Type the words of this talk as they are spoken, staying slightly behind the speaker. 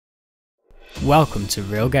Welcome to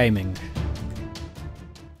Real Gaming.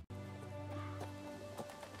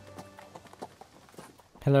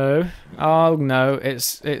 Hello. Oh no,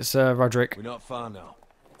 it's Roderick. We're not far now.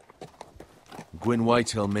 Gwyn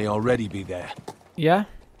Whitehill may already be there. Yeah?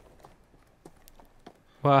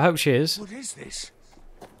 Well, I hope she is. What is this?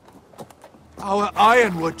 Our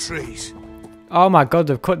ironwood trees. Oh my god,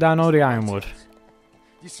 they've cut down all the ironwood.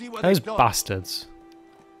 You see what Those they've done? bastards.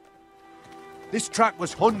 This track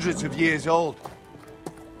was hundreds of years old.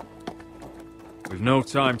 We've no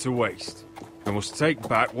time to waste. We must take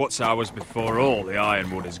back what's ours before all the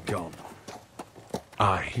ironwood is gone.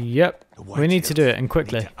 Aye. Yep. We need to do it, and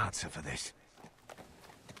quickly. Need to answer for this.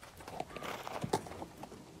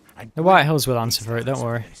 The Whitehills will answer for it, don't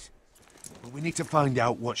worry. But we need to find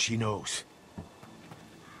out what she knows.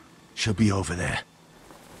 She'll be over there.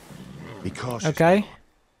 Be cautious. Okay.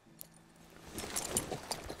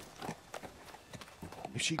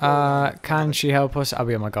 If she goes, Can she help us? I'll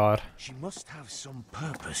be on my guard. she must have some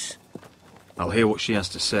purpose. I'll hear what she has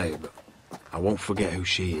to say, but I won't forget who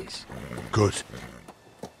she is. Good.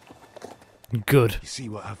 Good. You see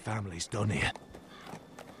what her family's done here.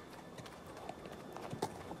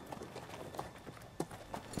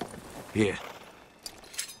 Here.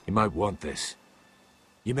 You might want this.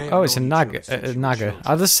 You may have Oh, it's a known each naga. other since A you were naga. children.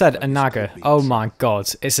 I just said a This naga. could be Oh it. my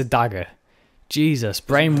god, it's a dagger. Jesus,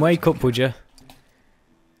 brain, wake up, would you?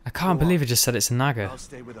 I can't Go on. believe I just said it's a naga. I'll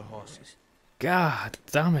stay with the horses. God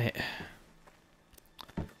damn it.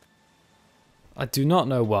 I do not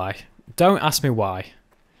know why. Don't ask me why.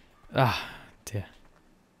 Ah, dear.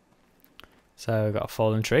 So, we've got a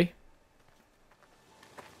fallen tree.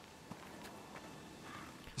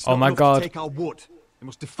 It's Oh not my enough to god. take our wood. They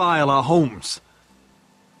must defile our homes.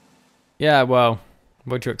 Yeah, well,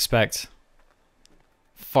 what do you expect?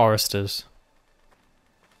 Foresters.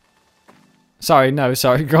 Sorry, no,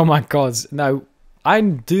 sorry. Oh my god. No, I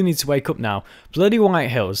do need to wake up now. Bloody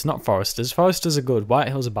Whitehills, not Foresters. Foresters are good,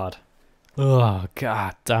 Whitehills are bad. Oh,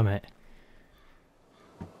 god damn it.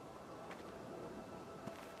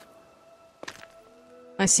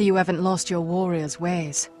 I see you haven't lost your warrior's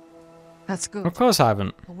ways. That's good. Of course I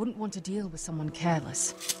haven't. I wouldn't want to deal with someone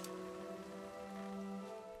careless.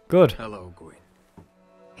 Good. Hello, Gwyn.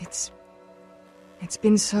 It's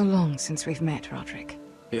been so long since we've met, Roderick.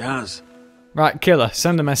 It has. Right, kill her.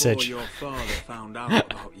 Send a Before message. your father found out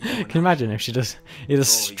about you and Can you imagine if she just either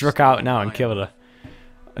struck out now and killed her?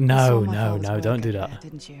 You No, saw my no, father's no, work don't do out there, that.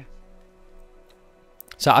 didn't you?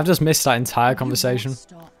 So I've just missed that entire You conversation.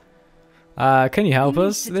 won't stop. Can you help You need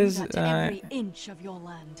us? to do There's, that to every inch of your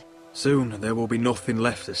land. Soon there will be nothing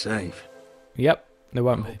left to save. yep, there I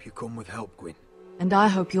won't be. hope you come with help, Gwyn. And I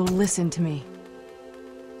hope you'll listen to me.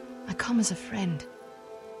 I come as a friend.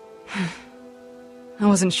 I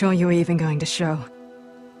wasn't sure you were even going to show.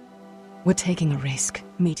 We're taking a risk,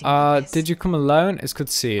 meeting like this. Did you come alone? It's good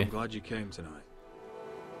to see you. I'm glad you came tonight.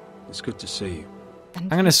 It's good to see you. And I'm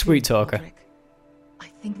gonna you sweet too, talk her. Roderick. I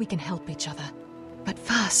think we can help each other. But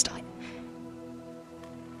first,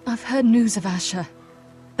 I've heard news of Asher.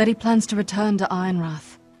 That he plans to return to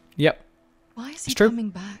Ironrath. Yep. Why is he It's true. coming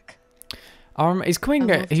back? He's coming.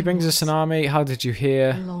 I loved He him brings us an once. army. How did you I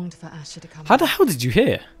hear? longed for Asher to come How the back, hell did you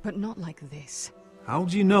hear? but not like this. How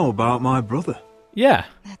do you know about my brother? Yeah.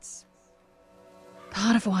 That's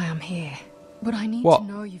part of why I'm here. But I need What?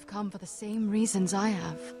 to know you've come for the same reasons I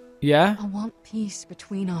have. Yeah. I want peace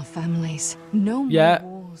between our families. No more Yeah.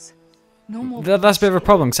 wars. No more That's a bit of a bloodshed.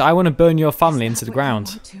 problem, because I want to burn your Is family that into the what you ground.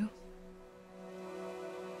 want to?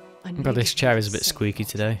 I Oh need god, this to chair hear is a you bit say squeaky it.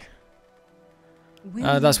 today.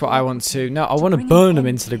 Will That's you what I work want with to. me No, I want to bring an burn them end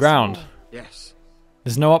into to the this ground. war? Yes.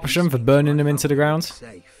 There's no option for burning them into the ground.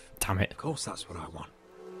 Safe. Damn it. Of course, that's what I want.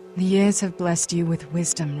 The years have blessed you with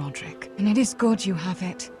wisdom, Roderick, and it is good you have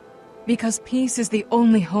it. Because peace is the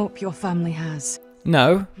only hope your family has.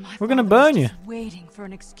 No, My we're gonna father was burn you. just waiting for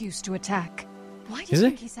an excuse to attack. Why do Is you he?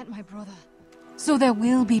 think he sent my brother? So there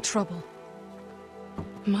will be trouble.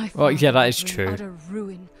 My Well, yeah, father that is will bring true. utter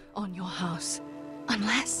ruin on your house,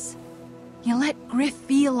 unless you let Griff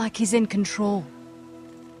feel like he's in control.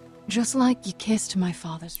 Just like you kissed my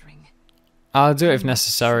father's ring. I'll do it if You must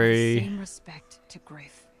show the necessary. same respect to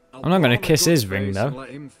Griff. I'm not gonna I'll kiss put on a his good ring, face though. and let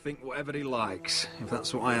him think whatever he likes, if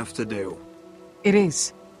that's what I have to do. It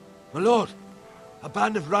is. My lord, a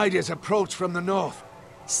band of riders approach from the north.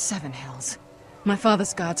 7 Hells. My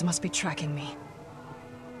father's guards must be tracking me.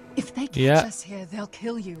 If they catch Yeah. us here, they'll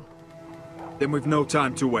kill you. Then we've no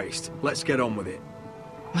time to waste. Let's get on with it.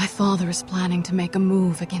 My father is planning to make a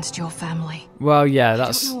move against your family. Well, yeah, I don't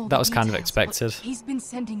that's know all that the was kind of details, but expected. He's been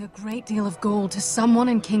sending a great deal of gold to someone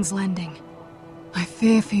in King's Landing. I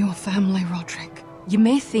fear for your family, Roderick. You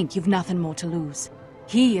may think you've nothing more to lose.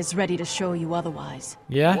 He is ready to show you otherwise.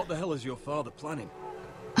 Yeah? What the hell is your father planning?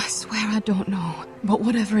 I swear I don't know. But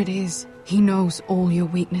whatever it is, he knows all your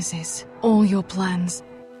weaknesses, all your plans.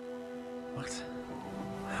 What?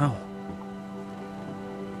 How?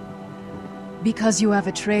 Because you have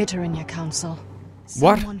a traitor in your council.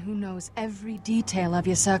 What? Someone who knows every detail of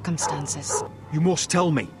your circumstances. You must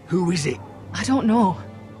tell me. Who is it? I don't know.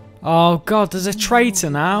 Oh god, there's a traitor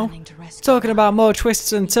now? Talking about more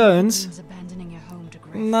twists and turns? Abandoning your home to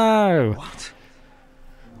Griff. No. What?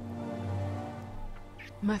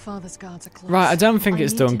 My father's guards are close. Right, I don't think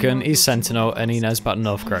it's need to Duncan, know he's who Sentinel, and he knows about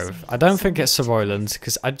Families Northgrove. of I don't think it's families. Sir Royland,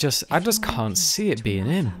 because I just can't see it being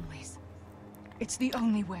him. Families. It's the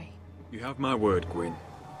only way. You have my word, Gwyn.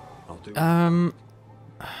 I'll do it.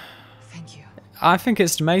 Thank you. I think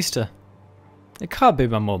it's the Maester. It can't be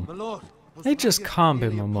my mum. My lord. It just can't be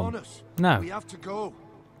my mum. No. We have to go.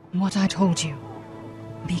 What I told you.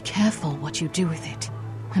 Be careful what you do with it.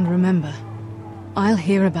 And remember, I'll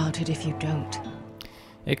hear about it if you don't.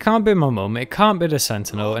 It can't be my mum, it can't be the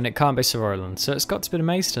Sentinel, and it can't be Sir Royland, so it's got to be the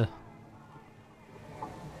Maester.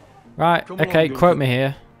 Right, Come on, okay, Duncan. quote me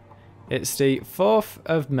here. It's the 4th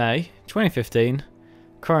of May, 2015,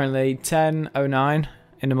 currently 10:09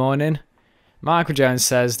 in the morning. Michael Jones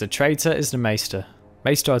says the traitor is the Maester.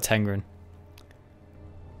 Maester or Tengrin.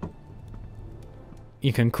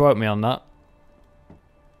 You can quote me on that.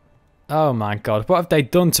 Oh my god, what have they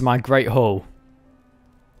done to my great hall?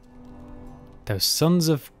 Those sons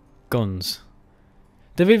of guns.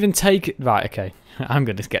 They've even taken... Right, okay. I'm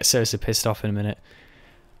going to get seriously pissed off in a minute.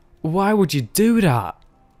 Why would you do that?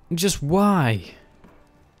 Just why?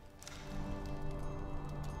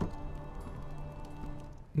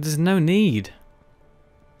 There's no need.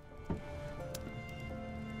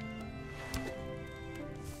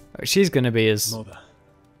 She's going to be as... Mother.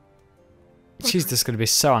 She's just going to be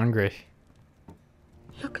so angry.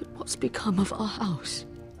 Look at what's become of our house.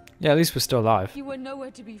 Yeah, at least we're still alive. You were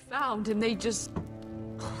nowhere to be found, and they just...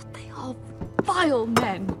 Oh, they are vile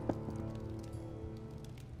men.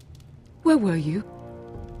 Where were you?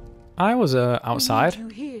 I was We outside. need you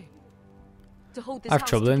here to hold this I have house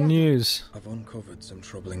troubling together. news. I've uncovered some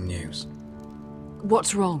troubling news.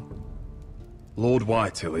 What's wrong? Lord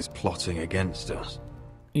Whitehill is plotting against us.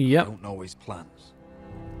 I Yep. don't know his plans,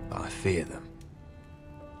 but I fear them.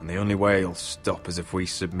 And the only way he'll stop is if we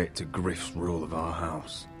submit to Griff's rule of our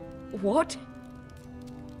house. What?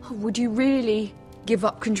 Would you really give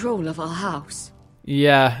up control of our house?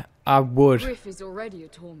 Yeah, I would. Griff is already a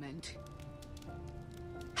torment.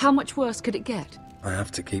 How much worse could it get? I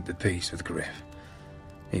have to keep the peace with Griff,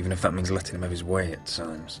 even if that means letting him have his way at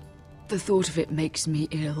times. The thought of it makes me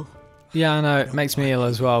ill. Yeah, I know, it makes me ill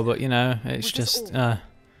as well, but you know, it's Was this just... all?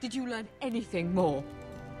 Did you learn anything more?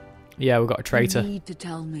 yeah, we've got a You traitor. need to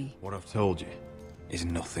tell me. What I've told you. Is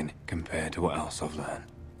nothing compared to what else I've learned.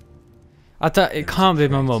 I don't, it can't be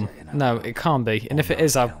my mum. traitor in our No, house, it can't be. And if it on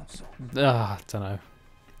is, our I council. don't know.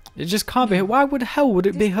 It just can't be. Why would hell would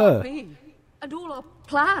it be This her? can't be. And all our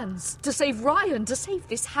plans to save Ryan, to save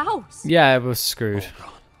this house. Yeah, it was screwed.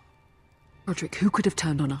 Roderick, who could have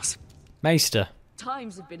turned on us? Maester.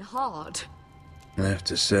 Times have been hard. I have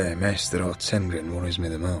to say, Maester or Tengrin worries me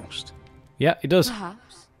the most. Yeah, he does.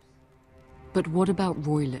 Perhaps. But what about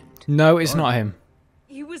Royland? No, it's not him.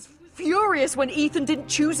 He was furious when Ethan didn't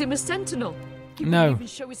choose him as Sentinel. He No. wouldn't even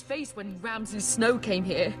show his face when Ramsay Snow came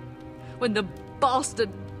here. When the bastard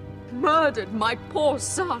murdered my poor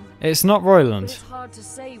son. It's not But Royland. it's hard to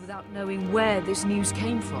say without knowing where this news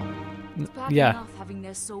came from. It's bad yeah. enough having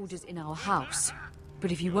their soldiers in our house.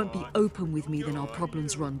 But if you won't be open with me, then our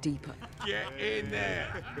problems run deeper. Get in there.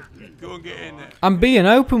 Go and get in there. I'm being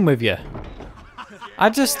open with you. I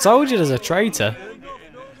just told you there's a traitor.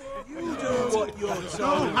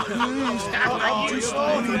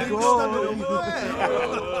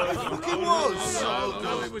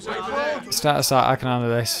 Start aside, I can handle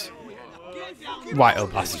this. White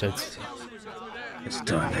up bastards. It's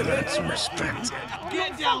time they learn some respect.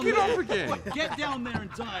 Get down there. Get down there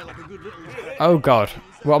and die like a good little... Oh god,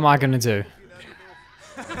 what am I gonna do?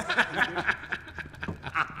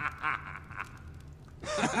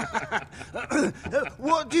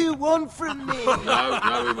 What do you want from me?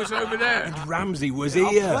 No, it was over there. Ramsay was here.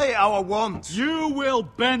 I'll play how I want. You will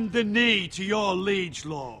bend the knee to your liege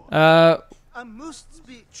lord. I must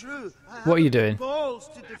speak true. What are you doing? Balls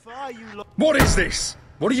to defy you. What is this?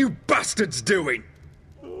 What are you bastards doing?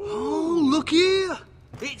 Oh, look here.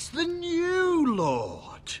 It's the new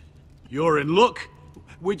lord. You're in luck.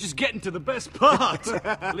 We're just getting to the best part.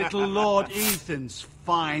 Little Lord Ethan's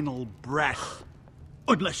final breath.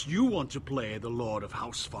 Unless you want to play the Lord of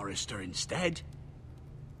House Forrester instead.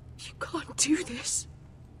 You can't do this.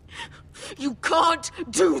 You can't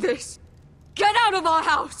do this! Get out of our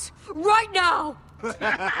house! Right now!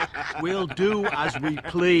 We'll do as we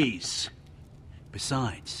please.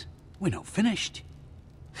 Besides, we're not finished.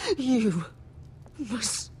 You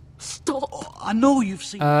must stop. Oh, I know you've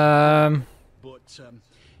seen... But,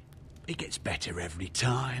 it gets better every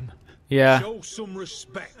time. Yeah. Show some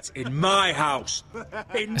respect in my house.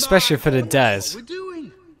 Especially for the What Des. we're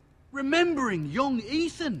doing. Remembering young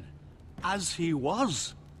Ethan. As he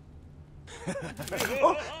was.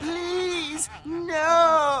 Oh, please,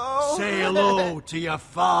 no! Say hello to your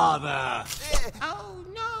father. Oh,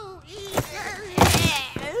 no,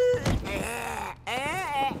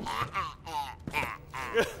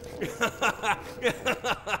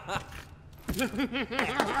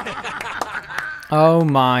 Oh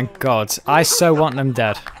my god. I so want them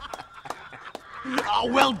dead. Oh,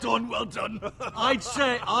 well done, well done. I'd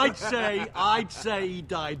say he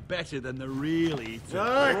died better than the real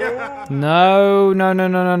Ethan. No,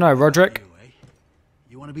 Roderick. Anyway,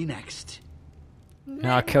 you want to be next? No,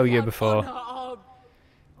 I'll kill you before.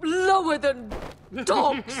 Lower than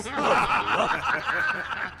dogs.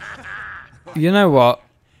 You know what?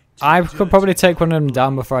 I could probably take one of them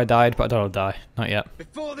down before I died, but I don't want to die. Not yet.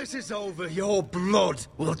 Before this is over, your blood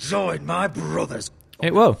will join my brother's.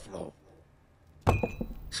 It will.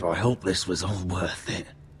 So I hope this was all worth it.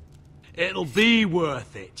 It'll be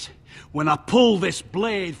worth it when I pull this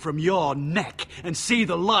blade from your neck and see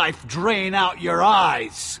the life drain out your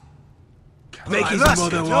eyes. Make his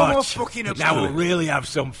mother watch. Now we'll really have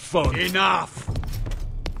some fun. Enough!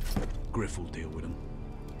 Griff will deal with him.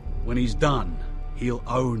 When he's done, he'll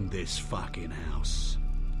own this fucking house.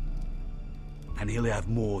 And he'll have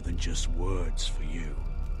more than just words for you.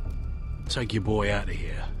 Take your boy out of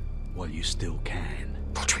here while you still can.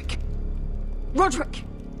 Roderick! Roderick!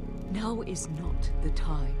 Now is not the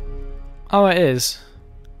time. Oh, it is.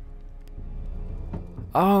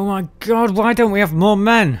 Oh my god, why don't we have more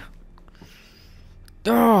men?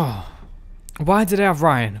 Oh, why did I have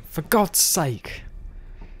Ryan? For God's sake.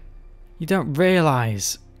 You don't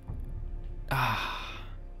realise.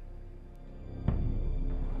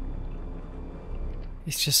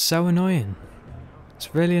 It's just so annoying.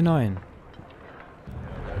 It's really annoying.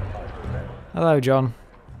 Hello, John.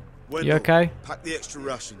 You okay? Pack the extra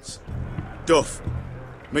rations. Duff,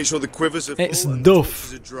 make sure the quivers are It's full and the Duff.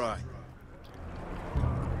 torches are dry.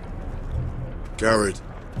 Garrett,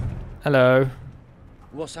 Hello.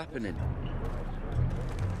 What's happening?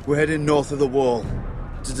 We're heading north of the wall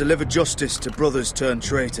to deliver justice to brothers turned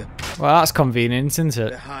traitor. Well, that's convenient, isn't They're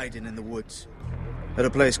it? hiding in the woods at a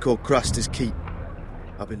place called Craster's Keep.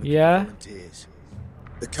 I've been looking Yeah? for volunteers.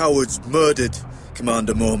 the coward's murdered,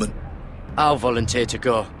 Commander Mormon. I'll volunteer to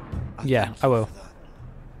go. Yeah, I will.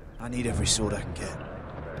 I need every sword I can get.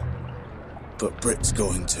 But Britt's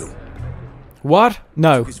going to. What?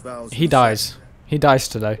 No. Took his vows He with dies. He dies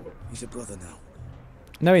today. He's a brother now.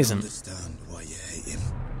 No, he I isn't. understand why you hate him.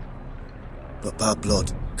 But bad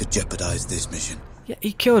blood could jeopardize this mission. Yeah,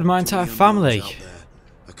 he killed my entire family. Out there,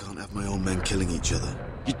 I can't have my own men killing each other.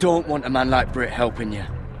 You don't want a man like Britt helping you.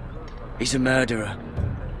 He's a murderer.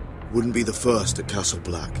 Wouldn't be the first at Castle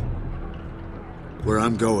Black. Where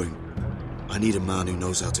I'm going, I need a man who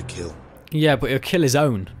knows how to kill. Yeah, but he'll kill his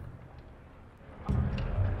own.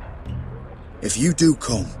 If you do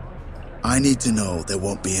come, I need to know there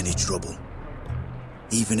won't be any trouble.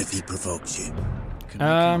 Even if he provokes you. Can I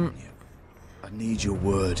count on you? I need your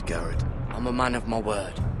word, Garrett. I'm a man of my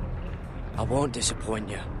word. I won't disappoint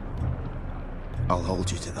you. I'll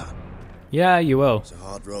hold you to that. Yeah, you will. It's a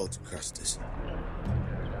hard road to Crestus.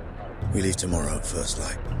 We leave tomorrow at first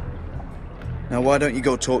light. Now why don't you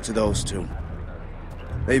go talk to those two?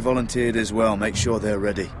 They volunteered as well. Make sure they're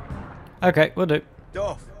ready. Okay, we'll do.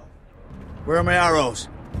 Duff, where are my arrows?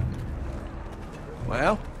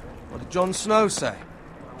 Well, what did Jon Snow say?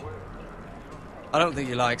 I don't think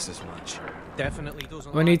he likes us much. Definitely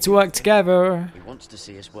doesn't. We need to work together. He wants to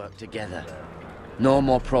see us work together. No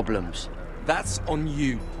more problems. That's on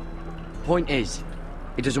you. Point is,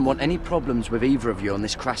 he doesn't want any problems with either of you on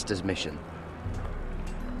this Craster's mission.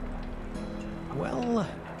 Well,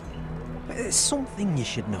 there's something you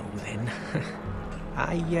should know then.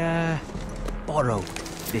 I, borrowed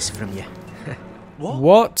this from you.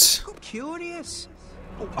 What? I'm curious.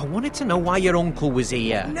 I wanted to know why your uncle was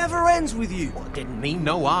here. Never ends with you. Well, didn't mean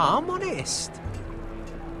no harm, honest.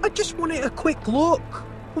 I just wanted a quick look.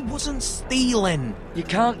 I wasn't stealing. You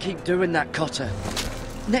can't keep doing that, Cotter.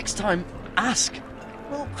 Next time, ask.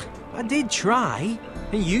 Well, I did try.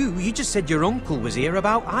 And you just said your uncle was here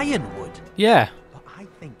about Ironwood. Yeah, But I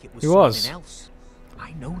think it was He was. something else.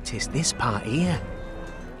 I noticed this part here.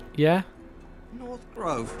 Yeah? North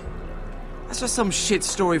Grove? That's just some shit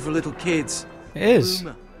story for little kids. It is.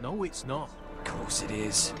 Rumour. No, it's not. Of course it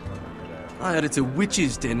is. I heard it's a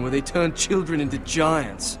witch's den where they turn children into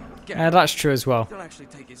giants. That's true as well. You don't actually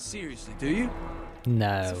take it seriously, do you? It's a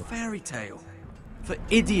No. fairy tale. For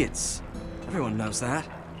idiots. Everyone knows that.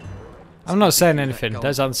 I'm not saying anything.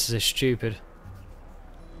 Those answers are stupid.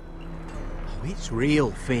 Oh, it's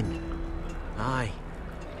real, Finn. Aye.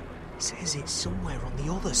 Says it's somewhere on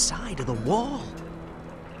the other side of the wall.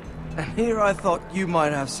 And here I thought you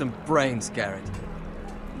might have some brains, Garrett.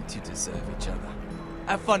 You two deserve each other.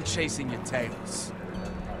 Have fun chasing your tails.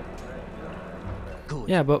 Good.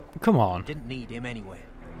 Yeah, but come on. Didn't need him anyway.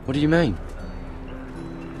 What do you mean?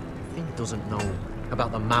 Finn doesn't know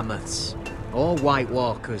about the mammoths or White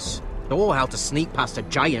Walkers or how to sneak past a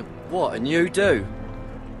giant. What, and you do?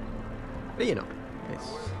 But you know, it's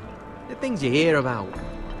the things you hear about.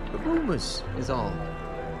 The rumours is all.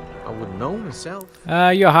 I wouldn't know myself.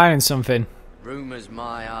 You're hiding something. Rumours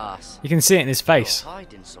my ass. You can see it in his face. You're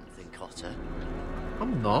hiding something, Cotter.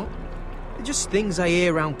 I'm not. They're just things I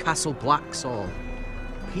hear around Castle Blacksall.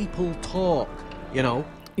 People talk, you know.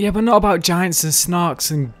 Yeah, but not about giants and snarks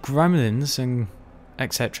and gremlins and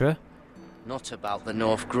etc. Not about the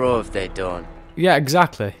North Grove they done. Yeah,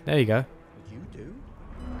 exactly. There you go. You do?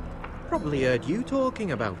 Probably heard you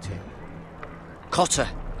talking about it. Cotter,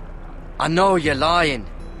 I know you're lying.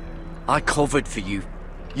 I covered for you.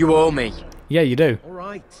 You owe me. Yeah, you do. All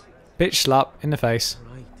right. Bitch slap in the face.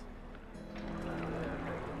 All right.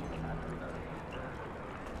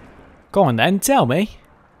 Go on then, tell me.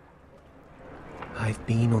 I've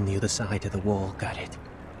been on the other side of the wall, Garrett.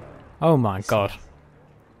 Oh my god.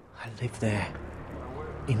 I live there.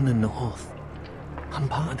 In the north. I'm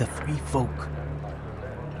part of the Free Folk.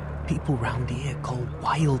 People round here called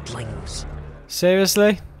wildlings.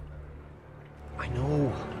 Seriously? I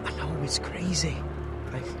know, it's crazy.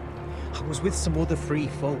 I was with some other Free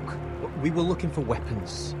Folk. We were looking for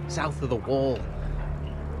weapons, south of the wall.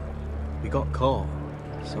 We got caught,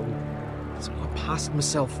 so I passed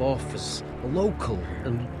myself off as a local,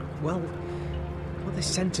 and, well, they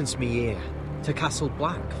sentenced me here, to Castle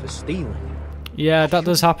Black, for stealing. Yeah, that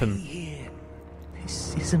does happen. Here.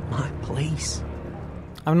 This isn't my place.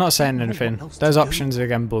 I'm not saying anything. Those options are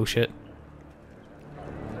again bullshit.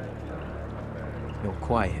 You're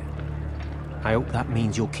quiet. I hope that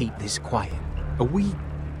means you'll keep this quiet. Are we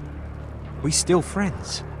still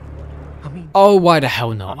friends? I mean... Oh, why the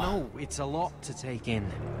hell I not? know, it's a lot to take in.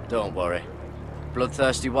 Don't worry.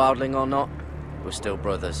 Bloodthirsty wildling or not, we're still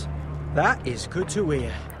brothers. That is good to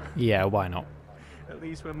hear. Yeah, why not? At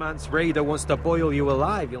least when Mance Raider wants to boil you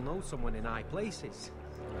alive, you'll know someone in high places.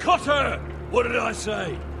 Cotter! What did I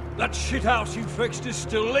say? That shithouse you fixed is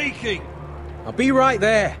still leaking! I'll be right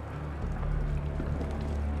there.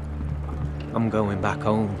 I'm going back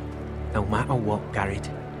home, no matter what, Garrett.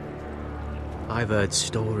 I've heard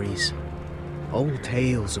stories. Old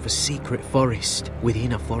tales of a secret forest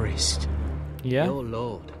within a forest. Yeah? Your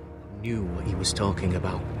lord knew what he was talking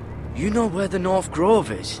about. You know where the North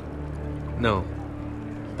Grove is? No,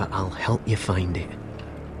 but I'll help you find it.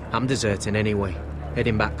 I'm deserting anyway,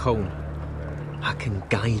 heading back home. I can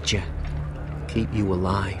guide you, keep you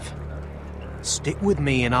alive. Stick with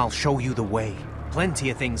me and I'll show you the way. Plenty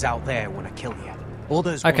of things out there want to kill you.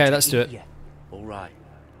 Others Okay, want to let's do eat it. you. All right.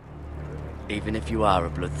 Even if you are a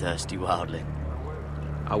bloodthirsty wildling.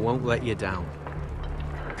 I won't let you down.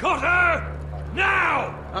 Cotter!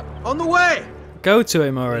 Now! On the way! Go to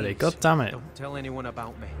him already. Please, God damn it. Don't tell anyone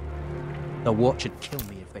about me. The watch would kill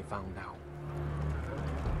me if they found out.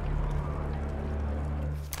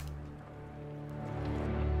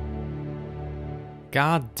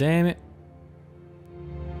 God damn it.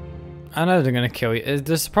 I know they're going to kill you.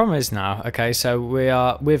 The problem is now, okay, so we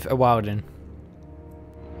are with a wilding.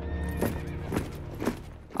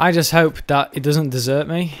 I just hope that it doesn't desert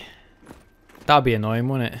me. That'd be annoying,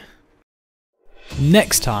 wouldn't it?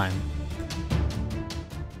 Next time.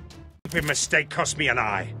 The mistake cost me an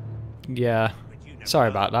eye. Yeah. Sorry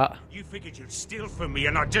about that. You figured you'd steal from me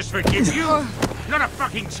and I'd just forgive you? Not a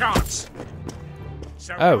fucking chance.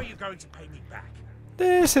 So how are you going to pay me back?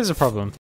 This is a problem.